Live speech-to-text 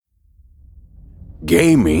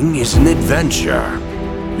Gaming is an adventure.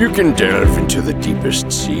 You can delve into the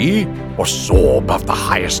deepest sea or soar above the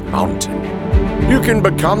highest mountain. You can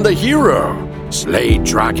become the hero, slay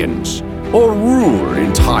dragons, or rule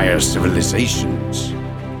entire civilizations.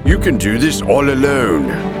 You can do this all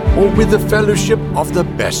alone or with the fellowship of the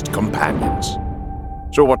best companions.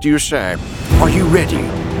 So what do you say? Are you ready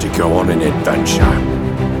to go on an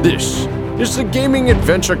adventure? This is the Gaming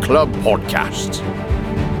Adventure Club podcast.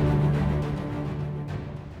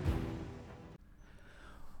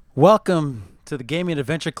 Welcome to the Gaming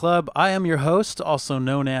Adventure Club. I am your host, also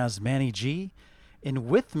known as Manny G, and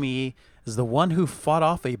with me is the one who fought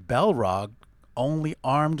off a Balrog, only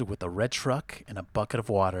armed with a red truck and a bucket of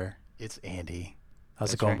water. It's Andy.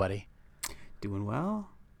 How's it going, buddy? Doing well,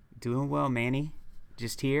 Manny.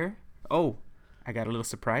 Just here. Oh, I got a little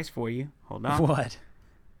surprise for you. Hold on. What?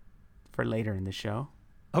 For later in the show.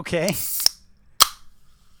 Okay.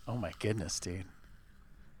 Oh my goodness, dude.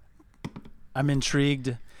 I'm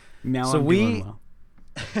intrigued. Now I'm doing well.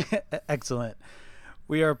 Excellent.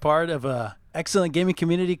 We are part of a excellent gaming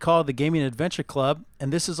community called the Gaming Adventure Club,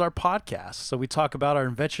 and this is our podcast. So we talk about our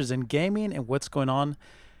adventures in gaming and what's going on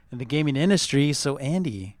in the gaming industry. So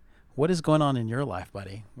Andy, what is going on in your life,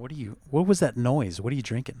 buddy? What was that noise? What are you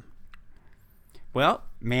drinking? Well,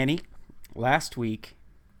 Manny, last week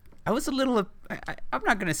I was a little I'm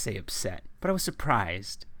not going to say upset, but I was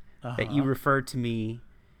surprised that you referred to me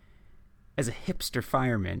as a hipster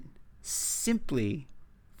fireman simply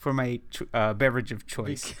for my beverage of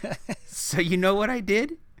choice. So you know what I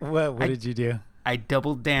did? What did you do? I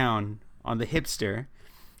doubled down on the hipster.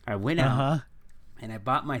 I went out and I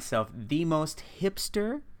bought myself the most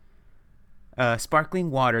hipster sparkling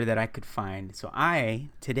water that I could find. So I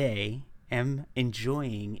today am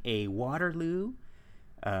enjoying a Waterloo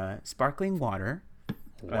sparkling water.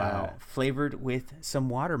 Wow. Flavored with some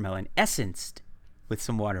watermelon, essenced with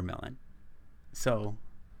some watermelon. So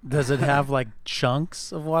does it have like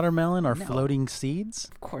chunks of watermelon or No. floating seeds?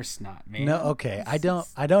 Of course not, man. No, okay. I don't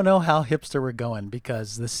know how hipster we're going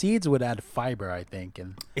because the seeds would add fiber, I think,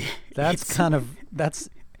 and I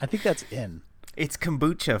think that's in. It's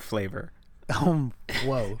kombucha flavor.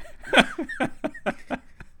 Whoa.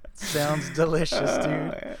 Sounds delicious,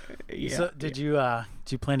 dude. Yeah. So did you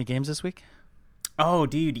play any games this week? Oh,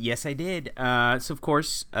 dude, yes I did. So of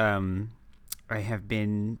course, I have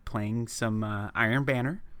been playing some Iron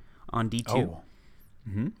Banner on D2. Oh.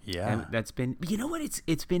 Mm-hmm. Yeah. And that's been, you know what?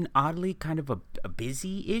 It's been oddly kind of a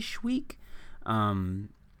busy-ish week.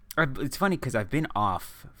 It's funny because I've been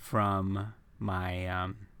off from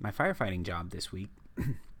my my firefighting job this week.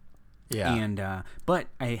 Yeah. And but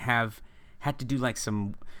I have had to do like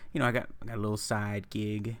some, I got a little side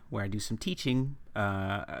gig where I do some teaching.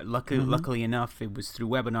 Luckily enough, it was through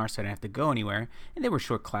webinar, so I didn't have to go anywhere, and they were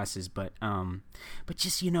short classes. But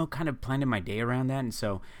just kind of planning my day around that, and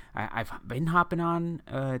so I've been hopping on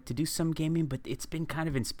to do some gaming, but it's been kind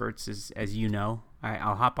of in spurts, as you know.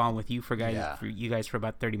 I'll hop on with you for you guys for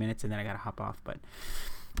about 30 minutes, and then I gotta hop off.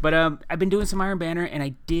 But I've been doing some Iron Banner, and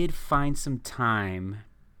I did find some time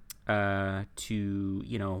to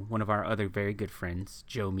one of our other very good friends,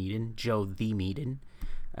 Joe the Meaden.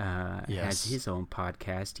 Has his own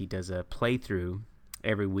podcast. He does a playthrough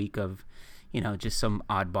every week of, just some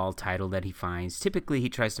oddball title that he finds. Typically, he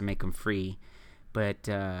tries to make them free, but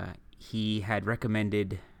he had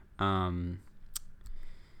recommended. Oh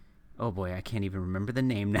boy, I can't even remember the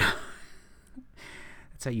name now.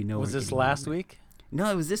 That's how you know. Was this last week? No,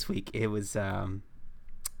 it was this week. It was.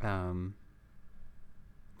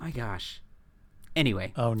 My gosh.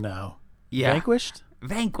 Anyway. Oh no. Yeah.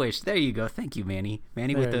 Vanquished? There you go. Thank you, Manny.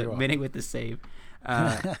 Manny with the save.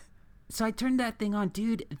 So I turned that thing on,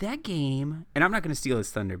 dude. That game, and I'm not going to steal his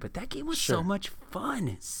thunder, but that game was so much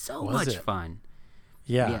fun. Fun.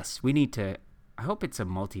 Yeah. Yes, we need to. I hope it's a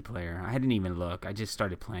multiplayer. I didn't even look. I just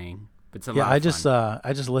started playing. But it's a lot of fun.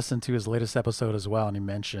 I just listened to his latest episode as well, and he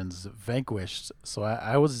mentions Vanquished. So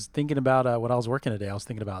I was thinking about when I was working today. I was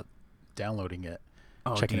thinking about downloading it.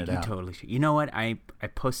 Checking it out. You totally should. You know what? I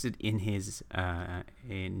posted in his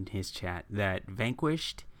chat that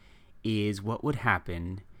Vanquished is what would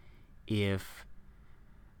happen if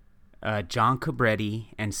John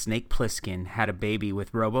Cabretti and Snake Plissken had a baby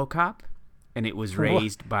with RoboCop, and it was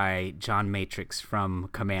raised by John Matrix from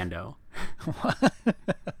Commando.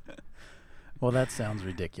 Well, that sounds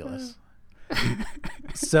ridiculous.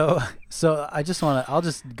 So I'll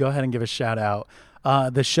just go ahead and give a shout out.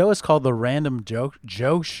 The show is called The Random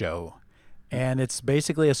Joe Show, and it's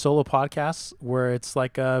basically a solo podcast where it's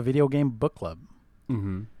like a video game book club.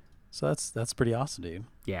 Mm-hmm. So that's pretty awesome, dude.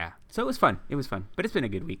 Yeah. So it was fun. But it's been a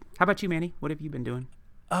good week. How about you, Manny? What have you been doing?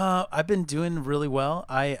 I've been doing really well.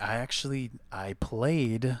 I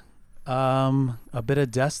played a bit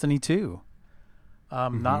of Destiny 2.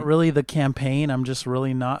 Not really the campaign. I'm just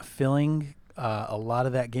really not feeling a lot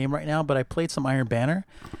of that game right now. But I played some Iron Banner,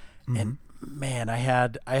 and man, I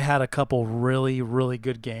had a couple really really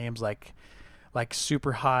good games, like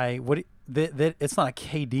super high. It's not a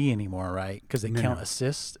KD anymore, right? Because they count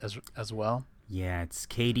assists as well. Yeah, it's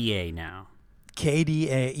KDA now.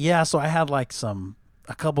 KDA, yeah. So I had like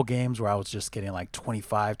a couple games where I was just getting like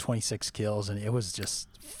 25, 26 kills, and it was just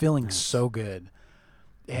feeling so good.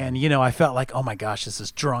 And I felt like, oh my gosh, this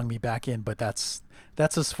is drawing me back in. But that's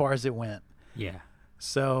as far as it went. Yeah.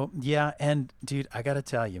 So yeah, and dude, I gotta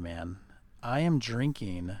tell you, man, I am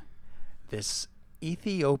drinking this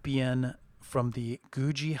Ethiopian from the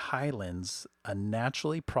Guji Highlands, a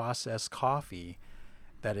naturally processed coffee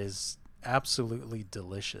that is absolutely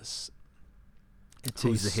delicious. It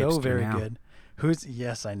tastes so very good.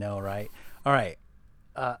 Yes, I know, right? All right.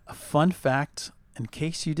 A fun fact, in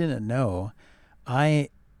case you didn't know, I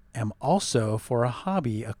am also, for a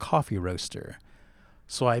hobby, a coffee roaster.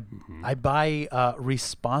 So I buy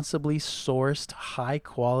responsibly sourced, high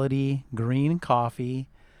quality green coffee,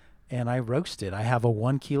 and I roast it. I have a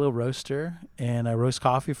 1 kilo roaster, and I roast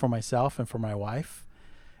coffee for myself and for my wife.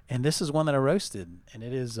 And this is one that I roasted, and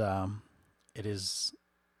it is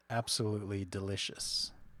absolutely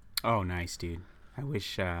delicious. Oh, nice, dude. I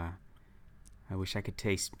wish I could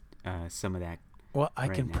taste some of that. Well, I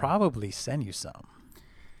can now. probably send you some.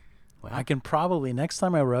 Well, I can probably, next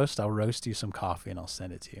time I roast, I'll roast you some coffee and I'll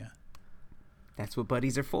send it to you. That's what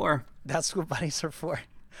buddies are for. That's what buddies are for.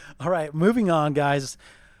 All right, moving on, guys.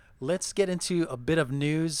 Let's get into a bit of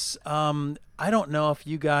news. I don't know if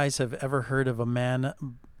you guys have ever heard of a man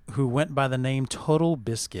who went by the name Total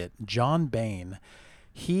Biscuit, John Bain.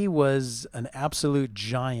 He was an absolute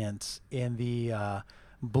giant in the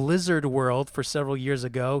Blizzard world for several years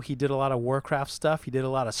ago. He did a lot of Warcraft stuff. He did a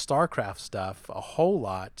lot of StarCraft stuff, a whole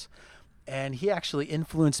lot. And he actually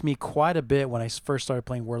influenced me quite a bit when I first started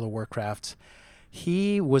playing World of Warcraft.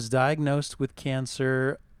 He was diagnosed with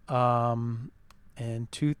cancer in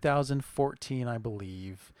 2014, I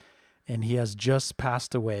believe, and he has just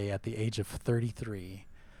passed away at the age of 33.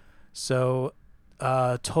 So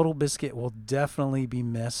Total Biscuit will definitely be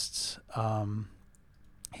missed.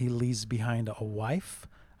 He leaves behind a wife.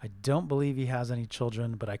 I don't believe he has any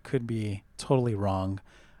children, but I could be totally wrong.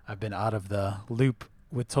 I've been out of the loop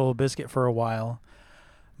with Total Biscuit for a while.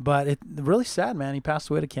 But it's really sad, man. He passed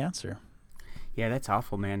away to cancer. Yeah, that's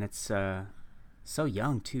awful, man. It's so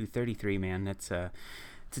young too, 33, man. It's a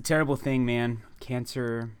terrible thing, man.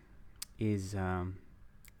 Cancer is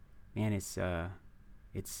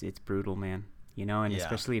it's brutal, man. And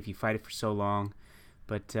especially if you fight it for so long.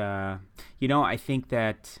 But I think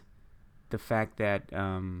that the fact that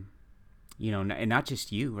and not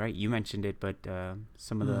just you, right? You mentioned it, but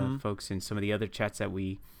some of the folks in some of the other chats that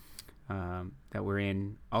we're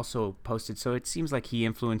in also posted. So it seems like he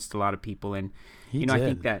influenced a lot of people, and I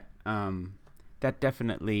think that that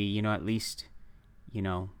definitely, at least,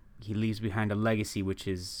 he leaves behind a legacy, which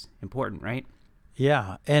is important, right?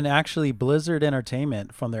 Yeah, and actually Blizzard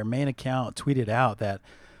Entertainment, from their main account, tweeted out that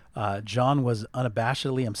John was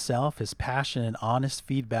unabashedly himself. His passion and honest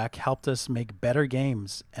feedback helped us make better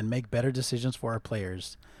games and make better decisions for our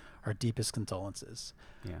players. Our deepest condolences.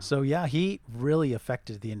 Yeah. So yeah, he really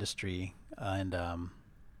affected the industry and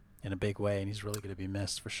in a big way, and he's really going to be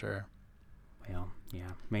missed for sure. Well,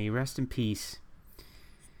 yeah. May you rest in peace.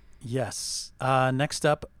 Yes. Next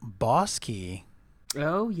up, Boss Key.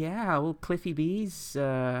 Oh yeah, little Cliffy B's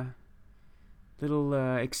little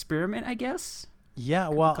experiment, I guess. Yeah,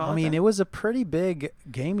 well, I mean, it was a pretty big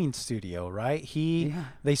gaming studio, right?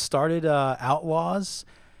 They started Outlaws.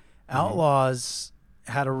 Outlaws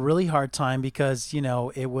had a really hard time because,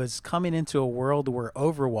 it was coming into a world where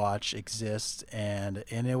Overwatch exists, and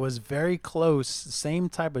it was very close, same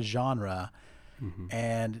type of genre,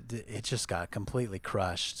 and it just got completely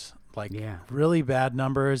crushed. Really bad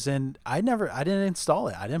numbers, and I didn't install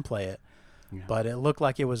it. I didn't play it. Yeah. But it looked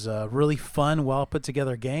like it was a really fun, well put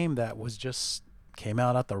together game that was just came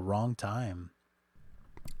out at the wrong time.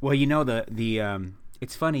 Well, the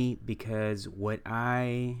it's funny because what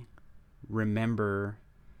I remember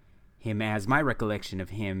him as, my recollection of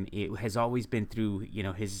him, it has always been through,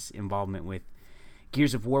 his involvement with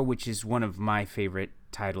Gears of War, which is one of my favorite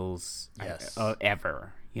titles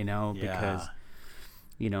ever, because,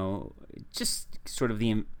 just sort of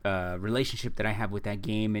the relationship that I have with that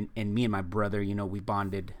game, and me and my brother, we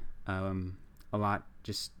bonded a lot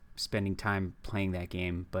just spending time playing that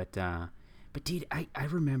game. But But dude, I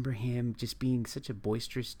remember him just being such a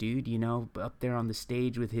boisterous dude, you know, up there on the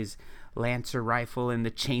stage with his Lancer rifle and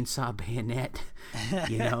the chainsaw bayonet,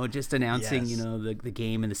 you know, just announcing, Yes. you know, the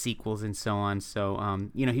game and the sequels and so on. So,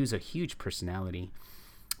 you know, he was a huge personality.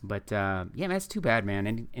 But yeah, man, that's too bad,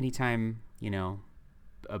 man. Anytime, you know,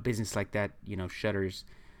 a business like that, you know, shutters,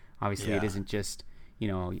 obviously it Yeah. isn't just, you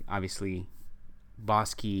know, obviously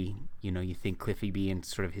Bosky, you know, you think Cliffy B and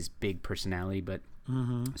sort of his big personality, but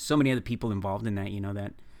so many other people involved in that, you know,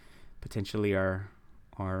 that potentially are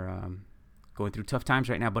going through tough times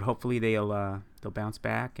right now. But hopefully they'll bounce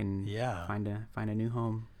back and Yeah. find a new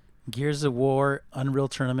home. Gears of War, Unreal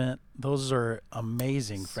Tournament, those are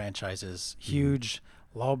amazing franchises. Huge.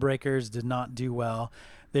 Lawbreakers did not do well.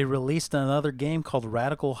 They released another game called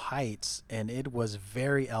Radical Heights, and it was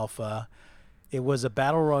very alpha. It was a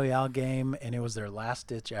battle royale game, and it was their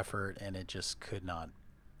last-ditch effort, and it just couldn't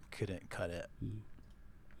cut it.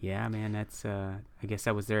 Yeah, man, that's I guess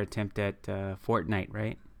that was their attempt at Fortnite,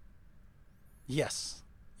 right? Yes.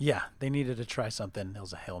 Yeah, they needed to try something. It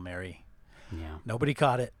was a Hail Mary. Yeah. Nobody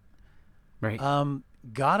caught it. Right.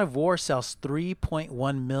 God of War sells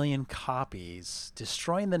 3.1 million copies,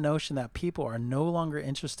 destroying the notion that people are no longer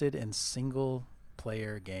interested in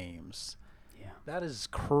single-player games. Yeah. That is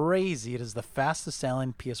crazy. It is the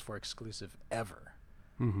fastest-selling PS4 exclusive ever.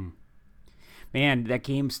 Mm-hmm. Man, the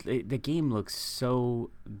game looks so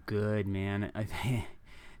good, man.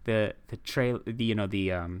 The trail, you know,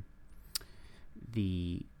 the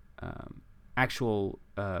actual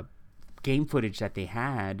game footage that they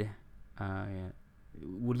had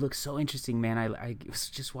would look so interesting, man. I was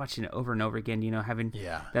just watching it over and over again, you know, having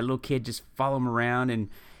that little kid just follow him around and,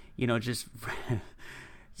 you know, just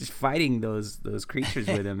just fighting those creatures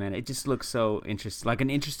with him, and it just looks so interesting, like an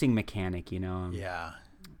interesting mechanic, you know. Yeah.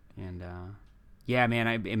 And yeah, man,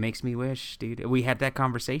 it makes me wish, dude. We had that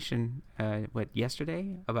conversation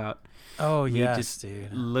yesterday about me yes, just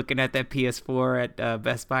dude. looking at that PS4 at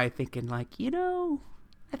Best Buy, thinking like, you know,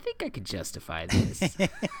 I think I could justify this.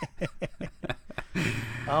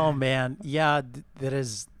 Oh man, yeah, they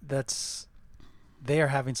are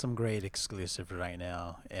having some great exclusives right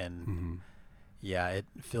now, and yeah, it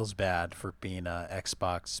feels bad for being a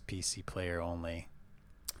Xbox PC player only.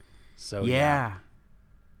 So yeah,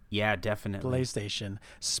 definitely. PlayStation.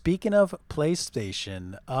 Speaking of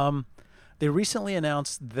PlayStation, they recently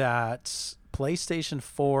announced that PlayStation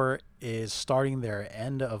 4 is starting their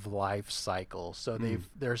end of life cycle. So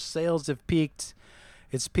their sales have peaked.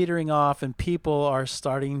 It's petering off, and people are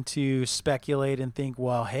starting to speculate and think,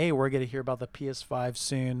 well, hey, we're going to hear about the PS5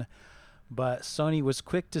 soon. But Sony was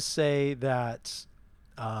quick to say that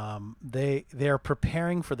they are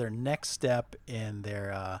preparing for their next step in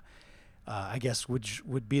their, I guess, which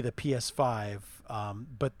would be the PS5.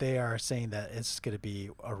 But they are saying that it's going to be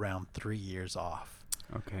around 3 years off.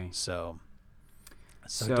 Okay. So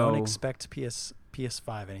don't expect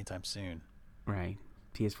PS5 anytime soon. Right.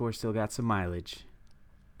 PS4 still got some mileage.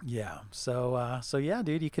 Yeah. So yeah,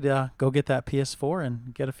 dude, you could go get that PS4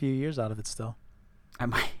 and get a few years out of it still. I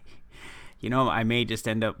might, you know, I may just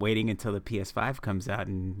end up waiting until the PS5 comes out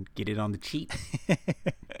and get it on the cheap.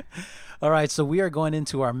 All right, so we are going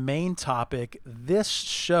into our main topic. This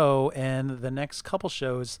show and the next couple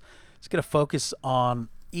shows is going to focus on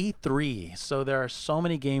E3. So there are so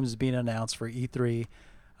many games being announced for E3.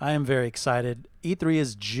 I am very excited. E3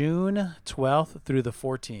 is June 12th through the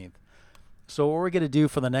 14th. So what we're going to do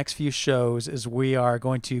for the next few shows is we are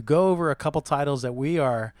going to go over a couple titles that we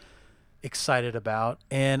are excited about.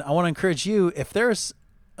 And I want to encourage you, if there's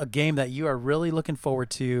a game that you are really looking forward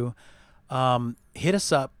to, hit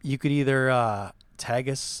us up. You could either tag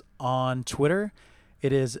us on Twitter.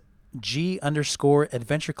 It is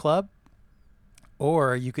G_Adventure Club.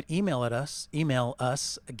 Or you could email us,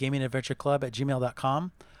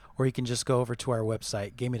 gamingadventureclub@gmail.com. Or you can just go over to our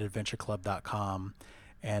website, gamingadventureclub.com.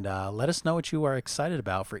 And let us know what you are excited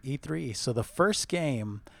about for E3. So the first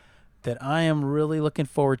game that I am really looking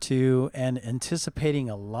forward to and anticipating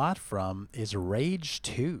a lot from is Rage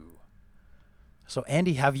 2. So,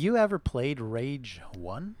 Andy, have you ever played Rage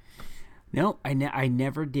 1? No, I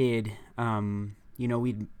never did. You know,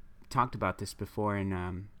 we'd talked about this before,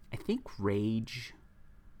 and I think Rage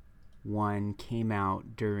 1 came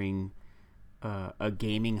out during a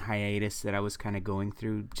gaming hiatus that I was kind of going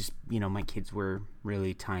through. Just, you know, my kids were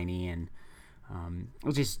really tiny, and it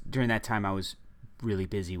was just during that time I was really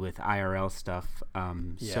busy with IRL stuff.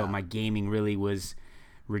 So my gaming really was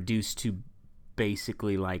reduced to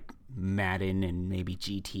basically like Madden and maybe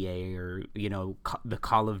GTA or, you know, the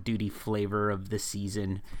Call of Duty flavor of the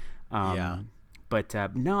season. But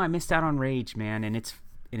no, I missed out on Rage, man. And it's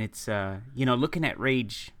you know, looking at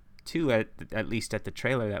Rage too, at least at the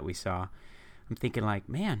trailer that we saw. I'm thinking like,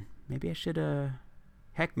 man, maybe I should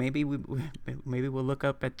heck, maybe we'll look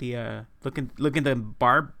up at the look in the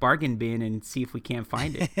bargain bin and see if we can't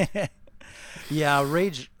find it. Yeah,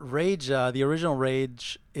 Rage, the original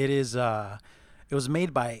Rage, it was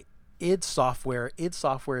made by id Software. id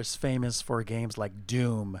Software is famous for games like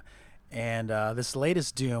Doom, and this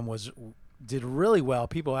latest Doom did really well.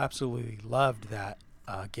 People absolutely loved that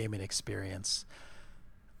gaming experience.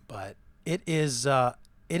 But it is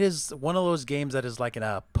one of those games that is like in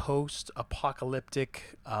a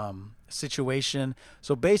post-apocalyptic situation.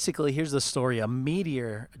 So basically, here's the story: a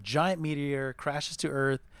giant meteor, crashes to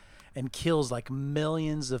Earth and kills like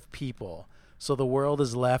millions of people. So the world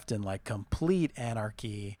is left in like complete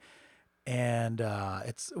anarchy. And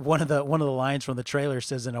it's one of the lines from the trailer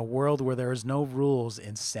says, "In a world where there is no rules,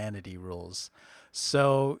 insanity rules."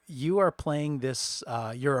 So you are playing this.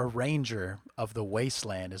 You're a ranger of the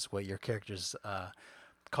wasteland, is what your character's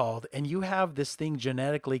called, and you have this thing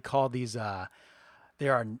genetically called these.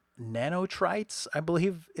 There are nanotrites, I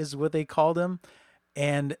believe, is what they call them,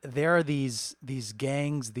 and there are these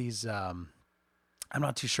gangs. I'm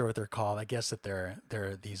not too sure what they're called. I guess that they're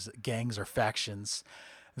these gangs or factions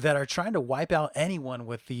that are trying to wipe out anyone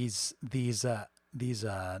with these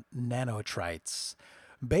nanotrites.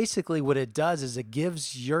 Basically, what it does is it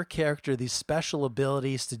gives your character these special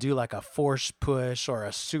abilities to do like a force push or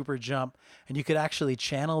a super jump, and you could actually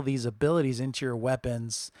channel these abilities into your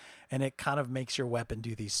weapons, and it kind of makes your weapon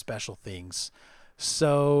do these special things.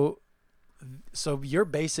 So you're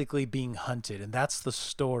basically being hunted, and that's the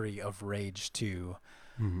story of Rage 2.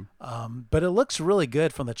 Mm-hmm. But it looks really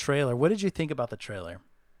good from the trailer. What did you think about the trailer?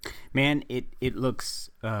 Man, it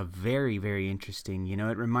looks very, very interesting. You know,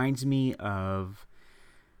 it reminds me of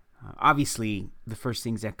obviously the first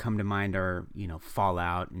things that come to mind are, you know,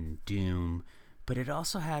 Fallout and Doom, but it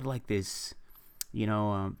also had like this, you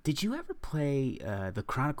know, did you ever play the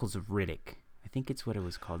Chronicles of Riddick? I think it's what it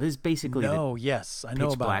was called. This is basically yes, I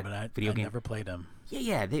know about it, but I never played them.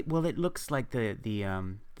 Yeah. Well, it looks like the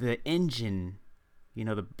engine, you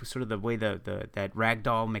know, the sort of the way that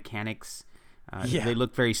ragdoll mechanics. They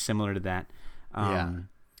look very similar to that.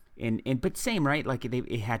 But same, right? Like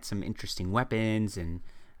it had some interesting weapons, and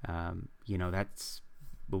you know, that's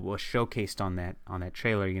what was showcased on that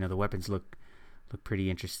trailer. You know, the weapons look pretty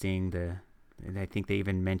interesting. And I think they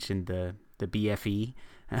even mentioned the BFE.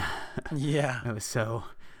 Yeah. So,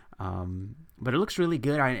 but it looks really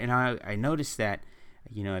good. I noticed that,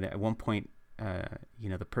 you know, at one point, you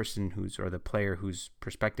know, the person the player whose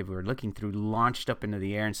perspective we were looking through launched up into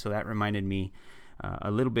the air, and so that reminded me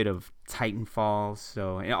a little bit of Titanfall.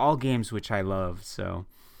 So all games which I love. So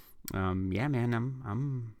yeah, man,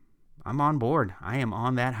 I'm on board. I am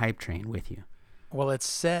on that hype train with you. Well, it's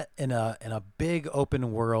set in a big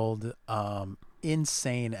open world,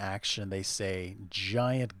 insane action. They say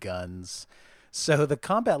giant guns. So the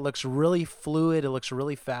combat looks really fluid. It looks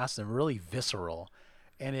really fast and really visceral.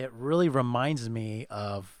 And it really reminds me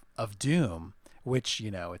of Doom, which,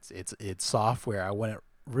 you know, it's Software. I wouldn't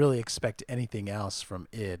really expect anything else from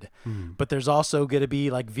id. But there's also going to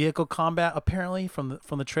be like vehicle combat apparently from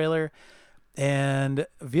the trailer, and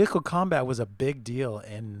vehicle combat was a big deal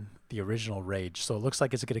in the original Rage, so it looks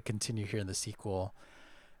like it's going to continue here in the sequel.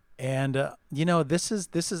 And you know, this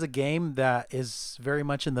is a game that is very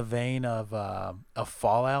much in the vein of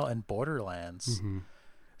Fallout and Borderlands. Mm-hmm.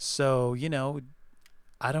 So, you know,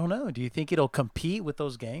 I don't know. Do you think it'll compete with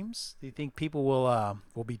those games? Do you think people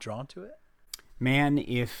will be drawn to it? Man,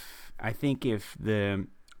 if the,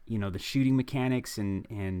 you know, the shooting mechanics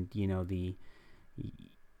and you know, the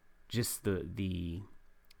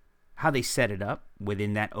how they set it up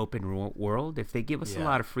within that open world, if they give us a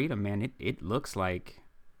lot of freedom, man, it looks like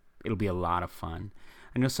it'll be a lot of fun.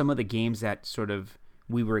 I know some of the games that sort of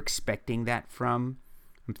we were expecting that from.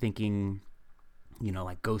 I'm thinking, you know,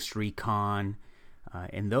 like Ghost Recon,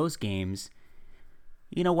 and those games,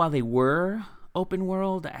 you know, while they were open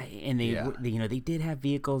world and they you know, they did have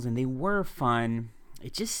vehicles and they were fun,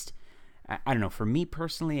 it just, I don't know, for me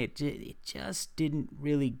personally, it just didn't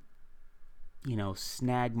really, you know,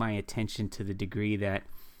 snag my attention to the degree that,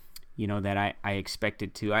 you know, that I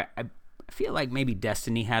expected to. I feel like maybe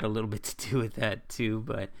Destiny had a little bit to do with that too,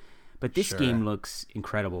 but this game looks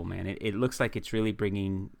incredible, man. It looks like it's really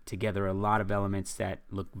bringing together a lot of elements that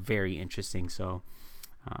look very interesting. So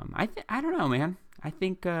I don't know, man. I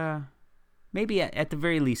think maybe at the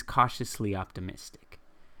very least cautiously optimistic.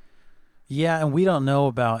 Yeah, and we don't know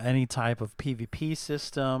about any type of PvP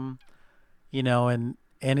system, you know, and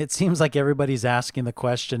it seems like everybody's asking the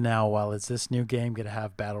question now, well, is this new game going to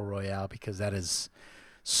have Battle Royale? Because that is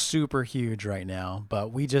super huge right now,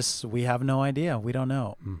 but we have no idea. We don't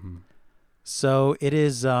know. Mm-hmm. So it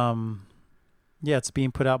is, it's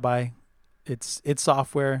being put out by it's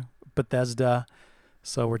software, Bethesda.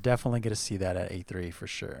 So we're definitely going to see that at E3 for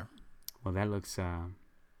sure. Well, that looks,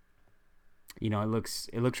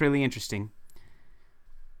 it looks really interesting.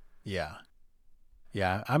 Yeah.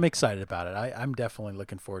 Yeah, I'm excited about it. I'm definitely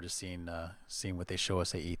looking forward to seeing what they show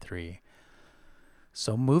us at E3.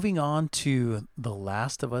 So moving on to The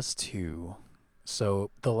Last of Us 2. So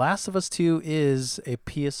The Last of Us 2 is a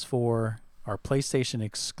PS4 or PlayStation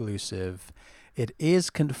exclusive. It is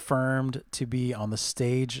confirmed to be on the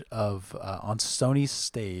stage on Sony's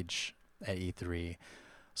stage at E3.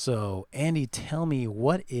 So Andy, tell me,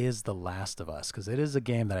 what is The Last of Us? Because it is a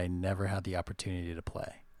game that I never had the opportunity to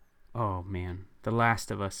play. Oh man, The Last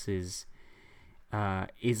of Us is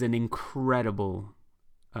an incredible.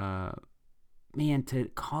 Man, to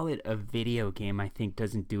call it a video game, I think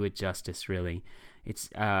doesn't do it justice. Really, it's.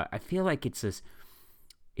 I feel like it's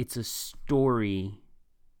a story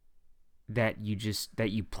that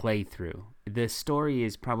you play through. The story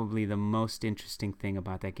is probably the most interesting thing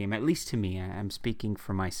about that game, at least to me. I'm speaking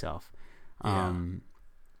for myself. Yeah.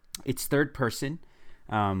 It's third person.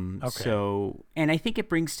 Okay. So, and I think it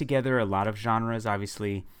brings together a lot of genres.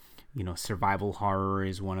 Obviously, survival horror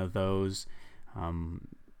is one of those.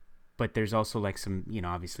 But there's also like some,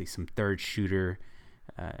 obviously some third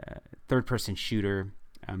person shooter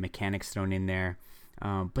mechanics thrown in there.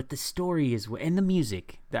 But the story and the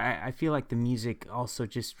music, I feel like the music also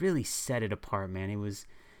just really set it apart, man. It was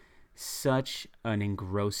such an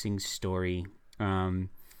engrossing story.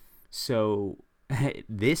 So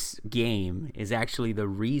this game is actually the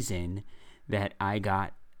reason that I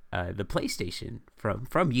got the PlayStation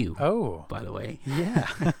from you. Oh, by the way. Yeah.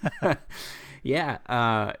 Yeah.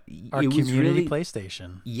 Our it was community really,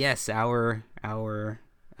 PlayStation. Yes, our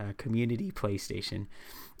community PlayStation.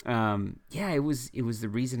 It was the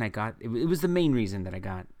reason I got it was the main reason that I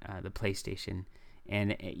got the PlayStation,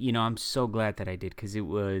 and I'm so glad that I did, because it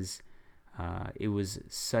was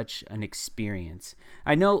such an experience.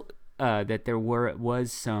 I know that there were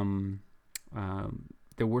some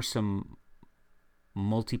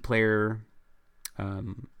multiplayer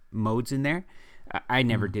modes in there. I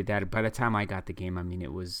never did that. By the time I got the game,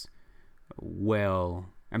 it was a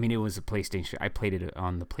PlayStation. I played it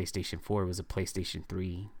on the PlayStation 4. It was a PlayStation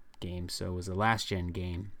 3 game, so it was a last gen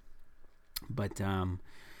game. But it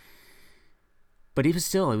was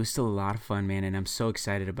still a lot of fun, man, and I'm so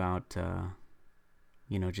excited about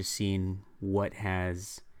just seeing what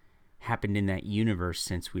has happened in that universe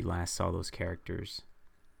since we last saw those characters.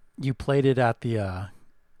 You played it at a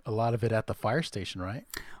lot of it at the fire station, right?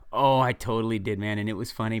 Oh, I totally did, man. And it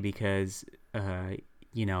was funny because,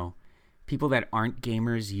 people that aren't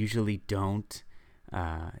gamers usually don't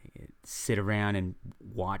sit around and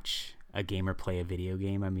watch a gamer play a video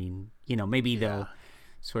game. Maybe they'll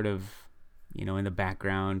sort of, in the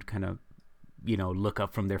background kind of, look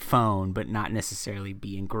up from their phone, but not necessarily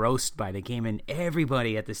be engrossed by the game. And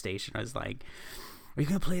everybody at the station was like, "Are you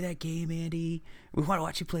going to play that game, Andy? We want to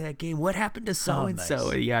watch you play that game. What happened to so-and-so?"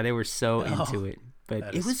 Oh, nice. Yeah, they were so into it.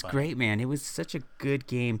 But it was great, man. It was such a good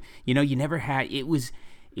game. You never had... It was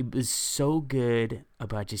so good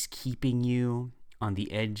about just keeping you on the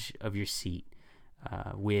edge of your seat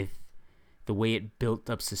with the way it built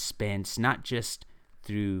up suspense, not just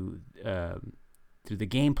through the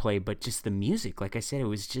gameplay, but just the music. Like I said,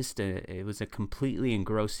 it was a completely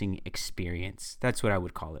engrossing experience. That's what I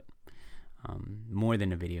would call it. More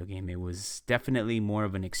than a video game. It was definitely more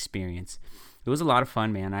of an experience. It was a lot of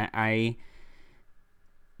fun, man.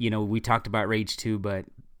 We talked about Rage 2, but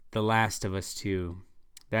The Last of Us 2,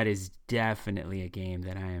 that is definitely a game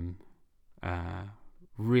that I am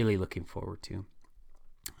really looking forward to.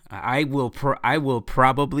 I will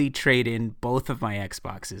probably trade in both of my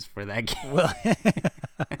Xboxes for that game.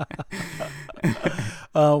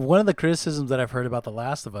 One of the criticisms that I've heard about The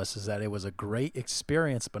Last of Us is that it was a great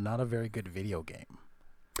experience, but not a very good video game.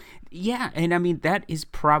 Yeah, and that is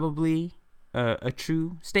probably a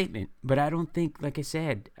true statement, but I don't think, like I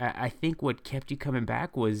said, I think what kept you coming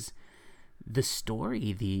back was the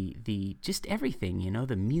story, the just everything,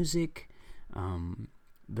 the music,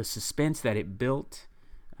 the suspense that it built.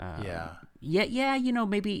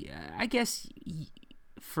 Maybe I guess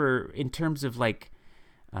in terms of like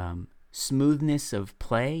smoothness of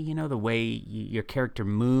play, the way your character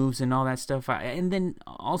moves and all that stuff. And then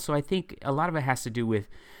also I think a lot of it has to do with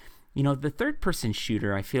the third person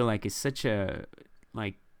shooter. I feel like is such a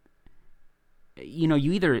you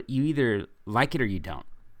either like it or you don't.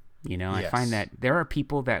 I find that there are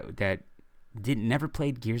people that didn't never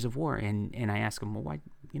played Gears of War, and I asked him, well, why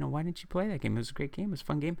didn't you play that game? It was a great game. It was a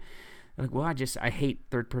fun game. They're like, well, I hate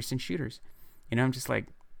third-person shooters. I'm just like,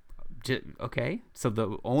 okay. So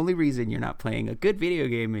the only reason you're not playing a good video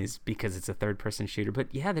game is because it's a third-person shooter.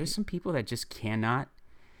 But yeah, there's some people that just cannot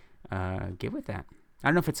get with that. I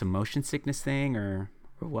don't know if it's a motion sickness thing or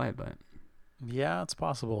what, but yeah, it's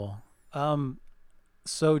possible.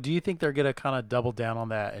 So do you think they're gonna kind of double down on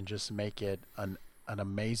that and just make it an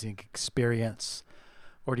amazing experience,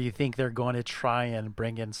 or do you think they're going to try and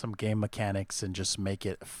bring in some game mechanics and just make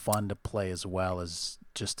it fun to play as well as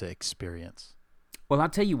just to experience? Well, I'll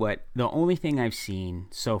tell you what, the only thing I've seen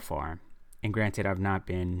so far, and granted I've not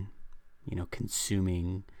been,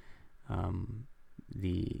 consuming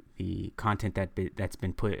the content that's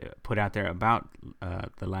been put out there about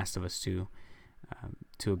The Last of Us 2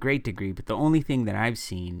 to a great degree, but the only thing that I've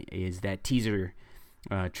seen is that teaser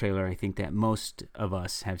trailer, I think, that most of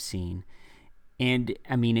us have seen. And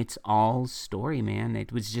I mean, it's all story, man.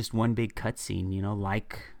 It was just one big cutscene,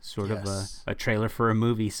 like sort of a trailer for a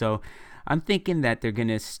movie. So I'm thinking that they're going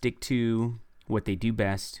to stick to what they do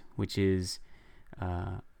best, which is,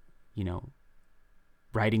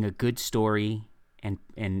 writing a good story.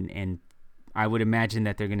 And I would imagine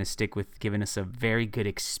that they're going to stick with giving us a very good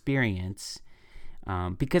experience,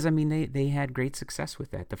 because, I mean, they had great success with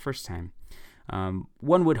that the first time.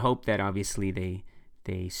 One would hope that obviously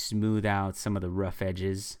they smooth out some of the rough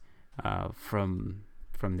edges from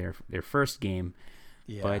their first game.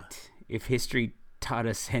 Yeah. But if history taught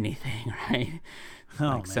us anything, right?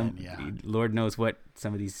 Lord knows what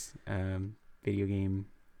some of these video game.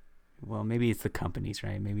 Well, maybe it's the companies,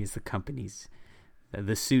 right? Maybe it's the companies,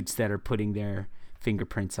 the suits that are putting their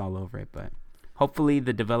fingerprints all over it. But hopefully,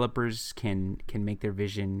 the developers can make their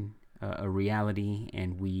vision a reality,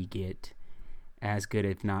 and we get as good,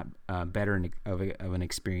 if not better, of an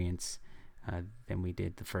experience than we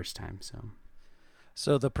did the first time.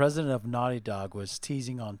 So the president of Naughty Dog was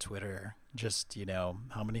teasing on Twitter, just,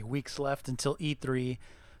 how many weeks left until E3.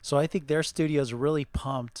 So I think their studio's really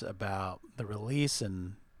pumped about the release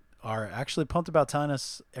and are actually pumped about telling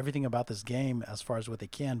us everything about this game as far as what they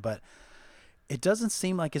can. But it doesn't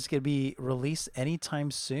seem like it's going to be released anytime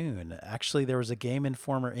soon. Actually, there was a Game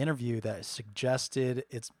Informer interview that suggested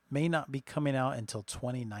it may not be coming out until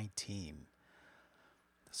 2019.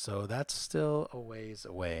 So that's still a ways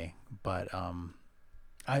away. But I'm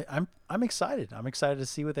excited. I'm excited to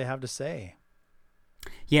see what they have to say.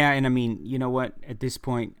 Yeah, and I mean, you know what? At this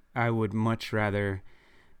point, I would much rather,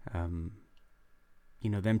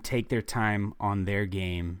 them take their time on their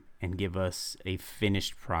game and give us a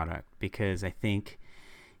finished product, because I think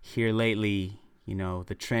here lately,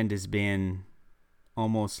 the trend has been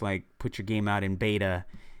almost like put your game out in beta,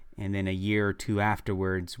 and then a year or two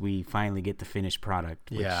afterwards, we finally get the finished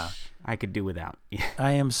product, which I could do without.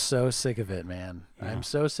 I am so sick of it, man. Yeah. I'm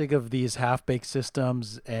so sick of these half-baked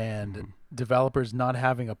systems and developers not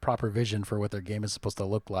having a proper vision for what their game is supposed to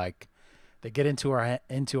look like. They get into our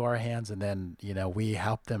hands, and then, we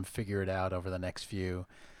help them figure it out over the next few,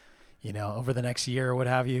 over the next year or what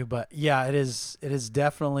have you. But yeah, it is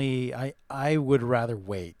definitely, I would rather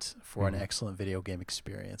wait for an excellent video game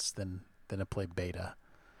experience than to play beta.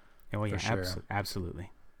 Oh yeah, sure.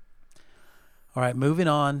 Absolutely. All right, moving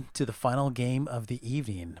on to the final game of the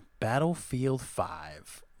evening, Battlefield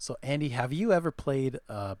 5. So Andy, have you ever played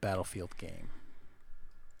a Battlefield game?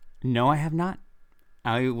 No, I have not.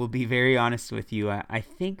 I will be very honest with you. I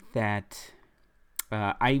think that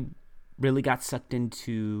I really got sucked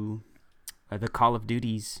into the Call of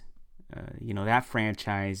Duties, that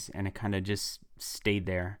franchise, and it kind of just stayed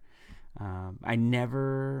there. I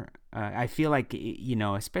never, I feel like,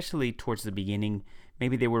 especially towards the beginning,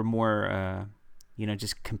 maybe they were more,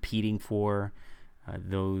 just competing for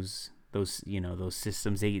those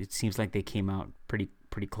systems. It seems like they came out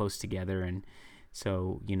pretty close together, and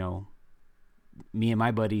so, me and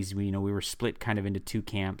my buddies, we were split kind of into two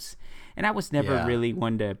camps, and I was never really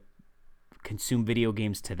one to consume video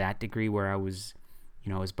games to that degree where I was,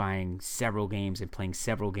 I was buying several games and playing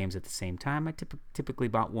several games at the same time. I typically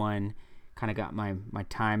bought one, kind of got my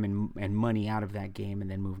time and money out of that game, and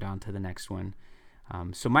then moved on to the next one.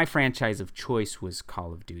 So my franchise of choice was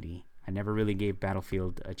Call of Duty. I never really gave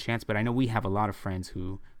Battlefield a chance, but I know we have a lot of friends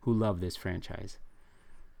who love this franchise.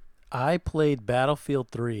 I played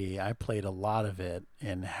Battlefield 3. I played a lot of it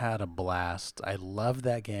and had a blast. I loved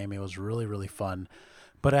that game. It was really, really fun.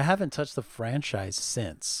 But I haven't touched the franchise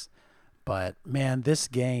since. But, man, this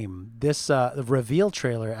game, the reveal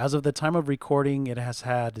trailer, as of the time of recording, it has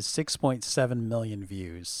had 6.7 million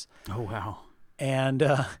views. Oh, wow. And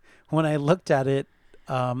when I looked at it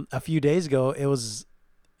a few days ago, it was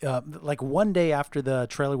like one day after the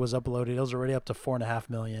trailer was uploaded, it was already up to 4.5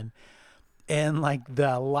 million. And like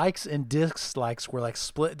the likes and dislikes were like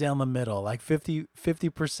split down the middle. Like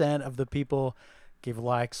 50% of the people gave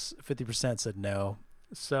likes, 50% said no.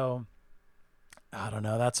 So I don't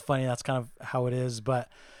know. That's funny. That's kind of how it is. But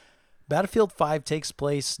Battlefield 5 takes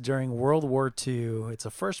place during World War II. It's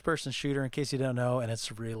a first-person shooter, in case you don't know, and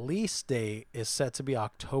its release date is set to be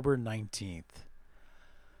October 19th.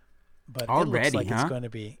 But already, it looks like huh? it's going to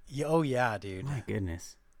be. Oh yeah, dude. My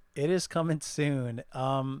goodness. It is coming soon.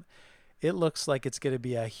 It looks like it's going to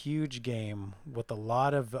be a huge game with a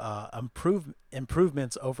lot of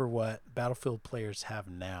improvements over what Battlefield players have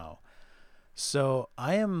now. So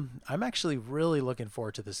I'm actually really looking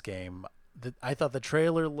forward to this game. I thought the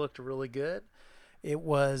trailer looked really good. It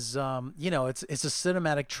was, it's a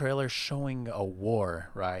cinematic trailer showing a war,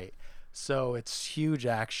 right? So it's huge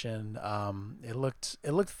action. It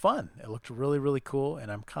looked fun. It looked really, really cool,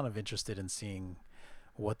 and I'm kind of interested in seeing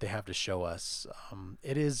what they have to show us.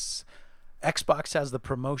 It is Xbox has the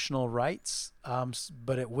promotional rights,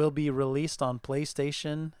 but it will be released on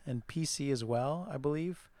PlayStation and PC as well, I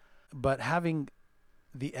believe. But having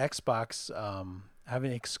the Xbox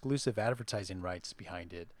having exclusive advertising rights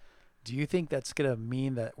behind it, do you think that's going to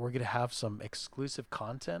mean that we're going to have some exclusive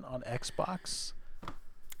content on Xbox?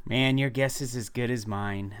 Man, your guess is as good as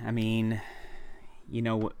mine. I mean,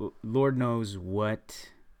 Lord knows what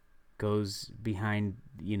goes behind,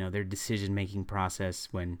 their decision-making process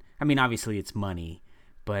when, obviously it's money,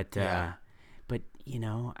 but, Yeah.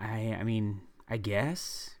 I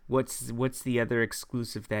guess what's the other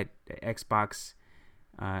exclusive that Xbox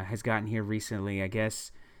has gotten here recently? I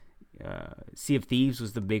guess Sea of Thieves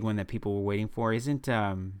was the big one that people were waiting for. Isn't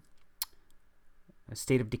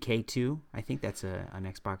State of Decay 2? I think that's an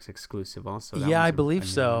Xbox exclusive also. Yeah, I believe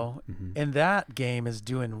so. Mm-hmm. And that game is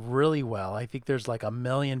doing really well. I think there's like 1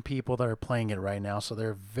 million people that are playing it right now, so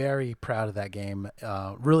they're very proud of that game.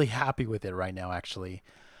 Really happy with it right now, actually.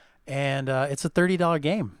 And it's a $30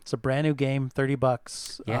 game. It's a brand new game,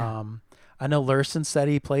 $30. Yeah. I know Lurson said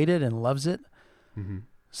he played it and loves it. Mm-hmm.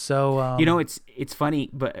 So it's funny,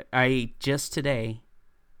 but I just today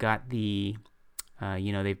got the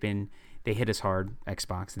they hit us hard.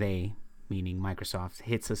 Xbox, they meaning Microsoft,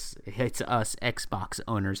 hits us Xbox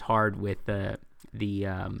owners hard with the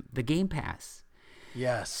Game Pass.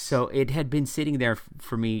 Yes. So it had been sitting there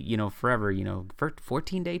for me, forever. For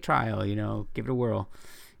 14-day trial. Give it a whirl,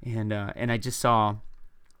 and I just saw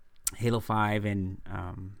Halo 5 and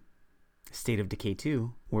State of Decay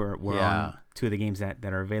 2 were on two of the games that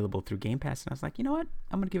are available through Game Pass, and I was like, you know what,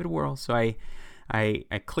 I'm gonna give it a whirl. So I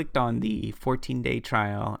clicked on the 14-day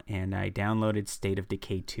trial and I downloaded State of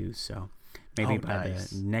Decay 2. So maybe by the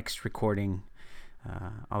next recording,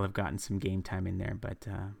 I'll have gotten some game time in there. But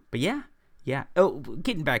yeah. Oh,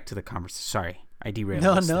 getting back to the conversation. Sorry, I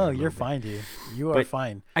derailed. No, you're fine, dude. You are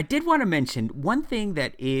fine. I did want to mention one thing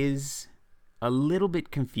that is a little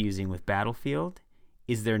bit confusing with Battlefield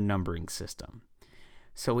is their numbering system.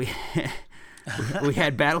 So we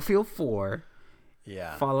had Battlefield 4.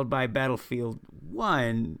 Yeah. Followed by Battlefield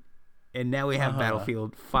 1, and now we have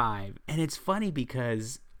Battlefield 5. And it's funny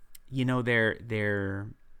because, their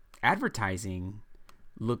advertising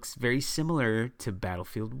looks very similar to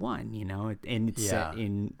Battlefield 1, and it's set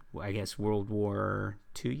in, I guess, World War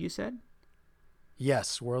II, you said?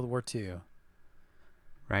 Yes, World War II.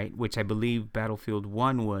 Right, which I believe Battlefield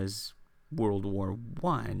 1 was World War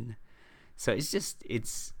I. So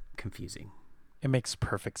it's confusing. It makes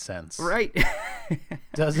perfect sense. Right.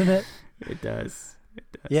 Doesn't it? It does.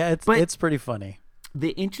 Yeah, it's pretty funny. The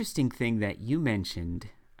interesting thing that you mentioned,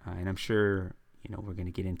 and I'm sure we're going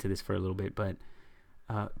to get into this for a little bit, but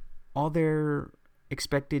all their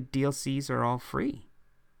expected DLCs are all free.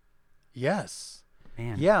 Yes.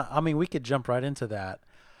 Man. Yeah, we could jump right into that.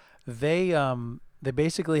 They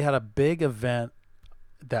basically had a big event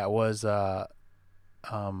that was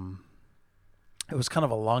it was kind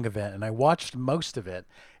of a long event, and I watched most of it.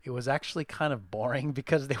 It was actually kind of boring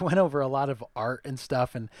because they went over a lot of art and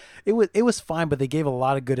stuff, and it was fine, but they gave a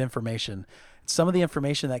lot of good information. Some of the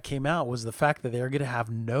information that came out was the fact that they're going to have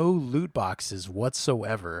no loot boxes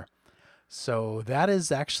whatsoever. So that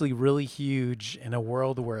is actually really huge in a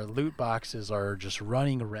world where loot boxes are just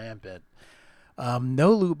running rampant.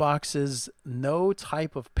 No loot boxes, no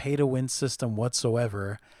type of pay-to-win system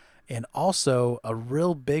whatsoever. And also, a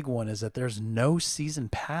real big one is that there's no season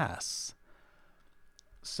pass.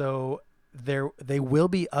 So they will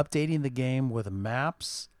be updating the game with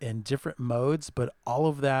maps and different modes, but all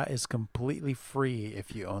of that is completely free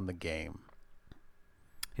if you own the game.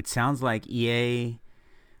 It sounds like EA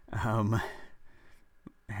had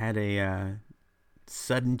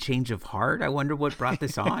sudden change of heart. I wonder what brought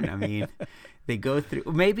this on. I mean, they go through.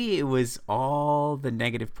 Maybe it was all the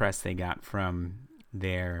negative press they got from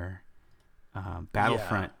their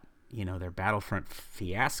Battlefront. You know, their Battlefront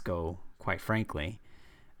fiasco. Quite frankly,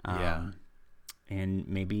 and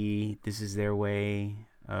maybe this is their way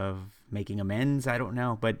of making amends. I don't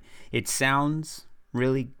know, but it sounds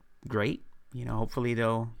really great. You know, hopefully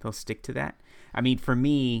they'll stick to that. I mean, for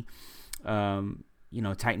me, you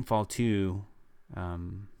know, Titanfall 2,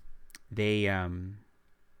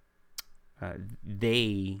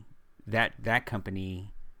 that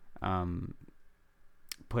company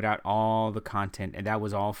put out all the content, and that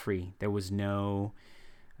was all free. There was no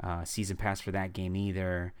season pass for that game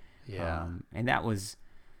either. Yeah. And that was,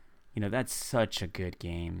 you know, that's such a good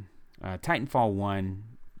game. Titanfall 1,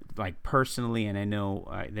 like personally, and I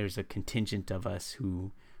know there's a contingent of us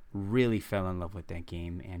who really fell in love with that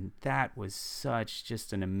game, and that was such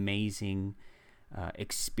just an amazing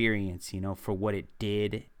experience, you know, for what it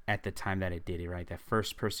did at the time that it did it, right? That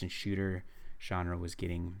first-person shooter genre was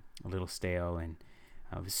getting a little stale, and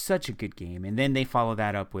it was such a good game. And then they follow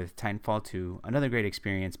that up with Titanfall 2, another great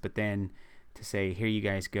experience, but then to say, here you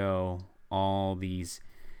guys go, all these,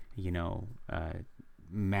 you know,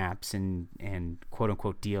 maps and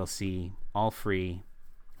quote-unquote DLC, all free,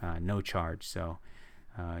 no charge. So,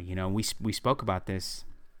 you know, we spoke about this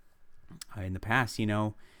in the past. You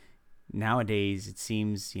know, nowadays it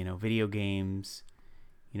seems, you know, video games,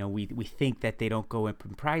 you know, we think that they don't go up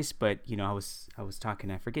in price, but, you know, I was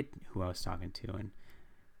talking, I forget who I was talking to, and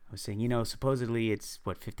I was saying, you know, supposedly it's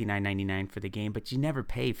what, $59.99 for the game, but you never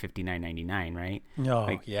pay $59.99, right? No,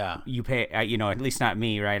 like, yeah. You pay, you know, at least not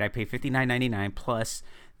me, right? I pay $59.99 plus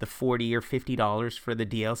the $40 or $50 for the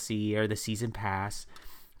DLC or the season pass,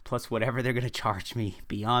 plus whatever they're going to charge me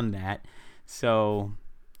beyond that. So,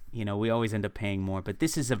 you know, we always end up paying more. But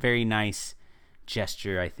this is a very nice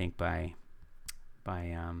gesture, I think, by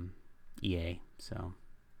EA. So,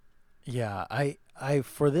 yeah, I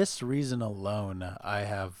for this reason alone, I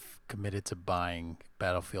have committed to buying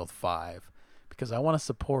Battlefield 5 because I want to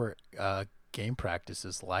support game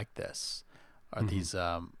practices like this. Are these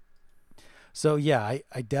so yeah,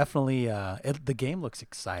 I definitely the game looks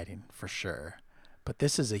exciting for sure, but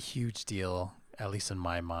this is a huge deal, at least in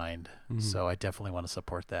my mind. So I definitely want to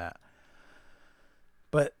support that.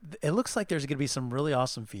 But it looks like there's going to be some really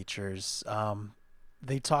awesome features.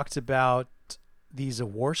 They talked about these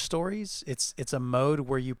war stories. It's a mode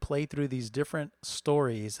where you play through these different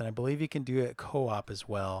stories, and I believe you can do it co-op as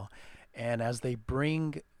well. And as they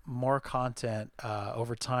bring more content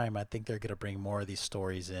over time, I think they're going to bring more of these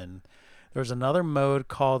stories in. There's another mode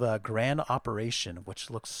called Grand Operation, which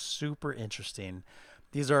looks super interesting.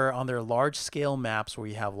 These are on their large scale maps where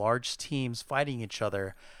you have large teams fighting each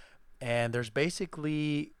other, and there's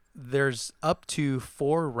up to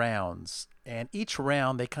 4 rounds, and each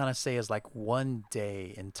round they kind of say is like 1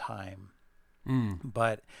 day in time.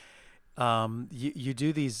 But you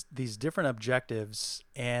do these different objectives,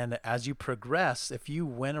 and as you progress, if you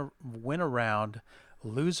win a round,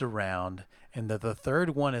 lose a round, and the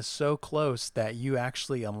third one is so close that you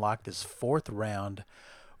actually unlock this 4th round,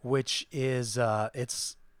 which is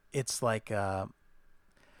it's like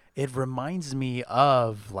it reminds me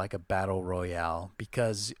of like a battle royale,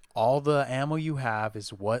 because all the ammo you have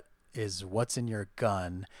is what's in your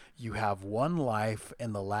gun. You have 1 life,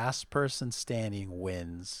 and the last person standing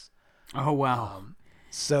wins. Oh wow!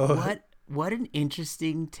 So what an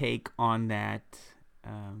interesting take on that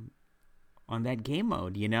game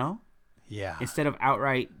mode. You know, yeah. Instead of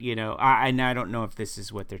outright, you know, I don't know if this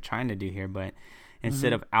is what they're trying to do here, but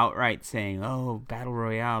instead of outright saying, "Oh, battle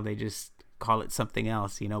royale," they just call it something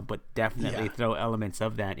else, you know. But definitely throw elements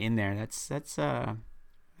of that in there. That's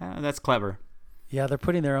clever. Yeah, they're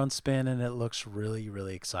putting their own spin, and it looks really,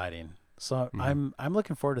 really exciting. So I'm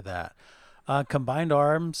looking forward to that. Combined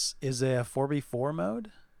Arms is a 4v4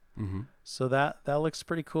 mode, so that looks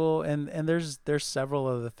pretty cool. And there's several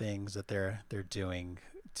other things that they're doing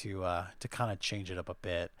to kind of change it up a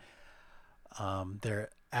bit. They're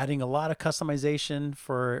adding a lot of customization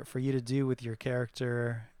for you to do with your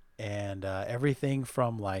character, and everything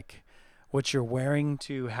from like what you're wearing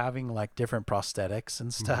to having like different prosthetics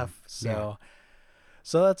and stuff.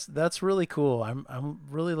 So that's really cool. I'm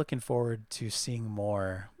really looking forward to seeing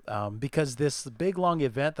more, because this big long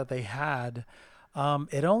event that they had,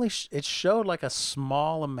 it showed like a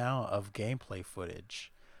small amount of gameplay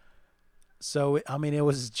footage. So I mean, it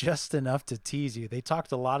was just enough to tease you. They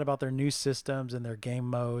talked a lot about their new systems and their game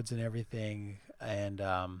modes and everything, and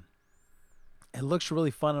it looks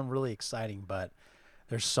really fun and really exciting. But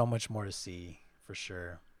there's so much more to see for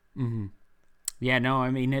sure. Yeah, no, I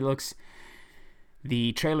mean, it looks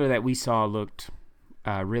The trailer that we saw looked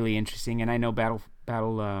really interesting, and I know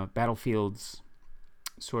Battlefield's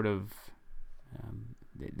sort of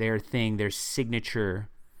their thing, their signature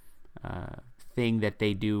thing that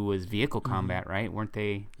they do was vehicle combat, right? Weren't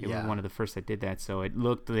they? They were one of the first that did that. So it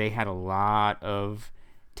looked they had a lot of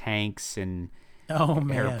tanks and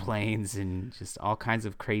airplanes and just all kinds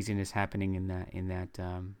of craziness happening in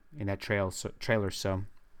that trailer. So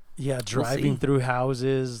yeah, driving through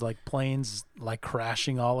houses, like planes like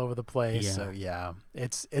crashing all over the place. Yeah. So yeah,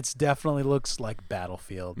 it's definitely looks like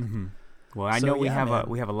Battlefield. Mm-hmm. Well, I know we have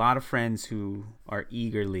a lot of friends who are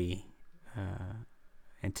eagerly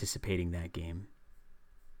anticipating that game.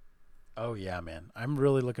 Oh yeah, man. I'm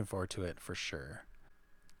really looking forward to it for sure.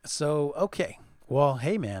 So, okay. Well,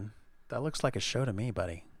 hey man, that looks like a show to me,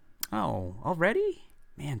 buddy. Oh, already?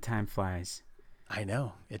 Man, time flies. I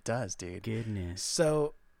know, it does, dude. Goodness.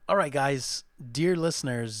 So, all right, guys, dear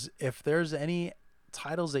listeners, if there's any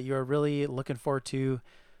titles that you're really looking forward to,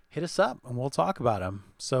 hit us up and we'll talk about them.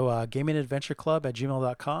 So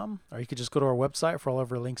gamingadventureclub@gmail.com, or you could just go to our website for all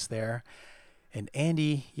of our links there. And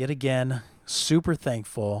Andy, yet again, super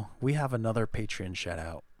thankful. We have another Patreon shout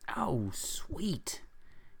out. Oh, sweet.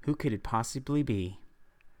 Who could it possibly be?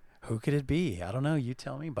 Who could it be? I don't know. You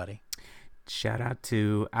tell me, buddy. Shout out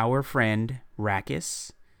to our friend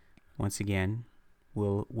Rakis. Once again,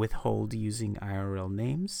 we'll withhold using IRL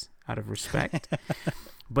names out of respect.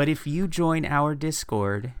 But if you join our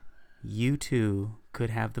Discord, you too could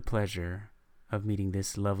have the pleasure of meeting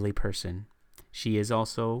this lovely person. She is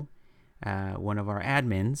also one of our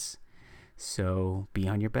admins, so be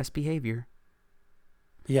on your best behavior.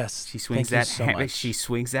 Yes, she swings she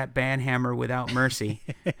swings that ban hammer without mercy.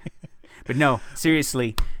 But no,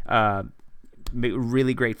 seriously,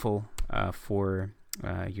 really grateful for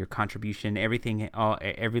your contribution. Everything,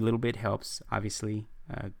 every little bit helps. Obviously,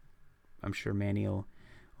 I'm sure Manny will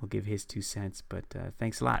give his 2 cents, but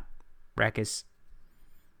thanks a lot, Rakis.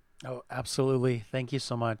 Oh, absolutely. Thank you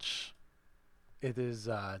so much. It is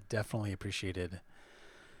definitely appreciated.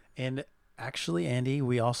 And actually, Andy,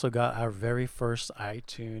 we also got our very first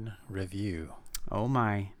iTunes review. Oh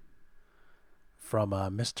my! From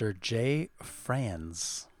Mr. J.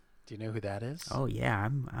 Franz. Do you know who that is? Oh yeah,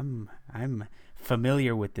 I'm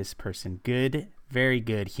familiar with this person. Good, very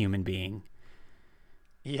good human being.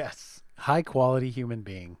 Yes, high quality human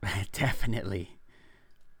being. Definitely.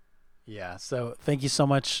 Yeah. So thank you so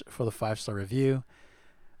much for the 5-star review.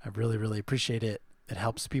 I really, really appreciate it. It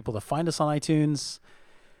helps people to find us on iTunes,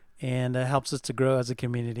 and it helps us to grow as a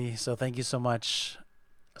community. So thank you so much.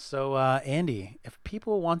 So, Andy, if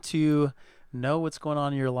people want to know what's going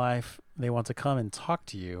on in your life, they want to come and talk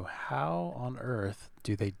to you, how on earth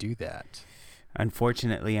do they do that?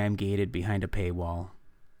 Unfortunately, I'm gated behind a paywall.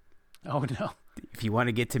 Oh, no. If you want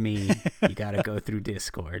to get to me, you got to go through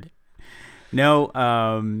Discord. No,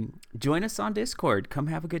 join us on Discord. Come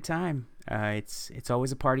have a good time. It's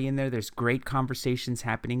always a party in there. There's great conversations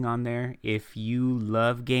happening on there. If you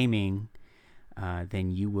love gaming,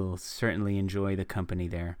 then you will certainly enjoy the company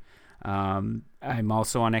there. I'm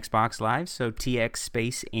also on Xbox Live, so TX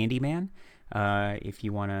space Andyman. If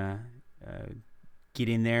you want to get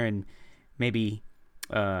in there and maybe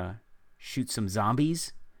shoot some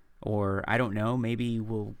zombies, or I don't know, maybe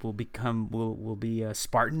we'll be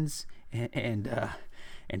Spartans and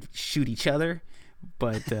shoot each other.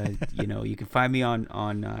 But you can find me on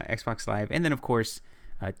Xbox Live, and then of course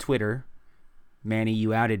Twitter. Manny,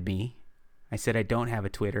 you outed me. I said I don't have a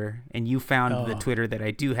Twitter, and you found the Twitter that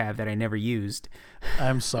I do have that I never used.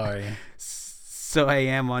 I'm sorry. So I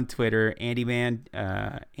am on Twitter,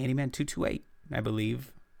 Andyman228, I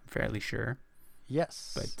believe. I'm fairly sure.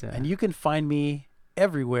 Yes. But and you can find me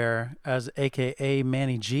everywhere as AKA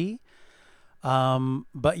Manny G.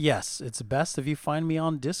 But yes, it's best if you find me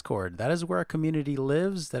on Discord. That is where our community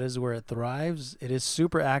lives. That is where it thrives. It is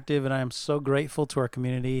super active, and I am so grateful to our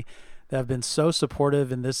community that have been so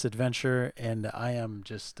supportive in this adventure. And I am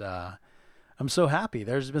just, I'm so happy.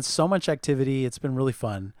 There's been so much activity. It's been really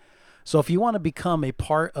fun. So if you want to become a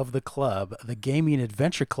part of the club, the Gaming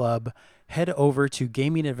Adventure Club, head over to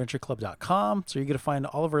gamingadventureclub.com. So you're going to find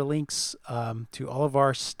all of our links to all of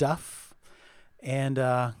our stuff, and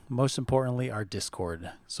most importantly, our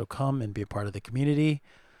Discord. So come and be a part of the community.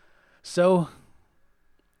 So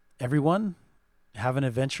everyone, have an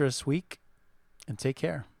adventurous week and take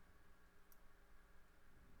care.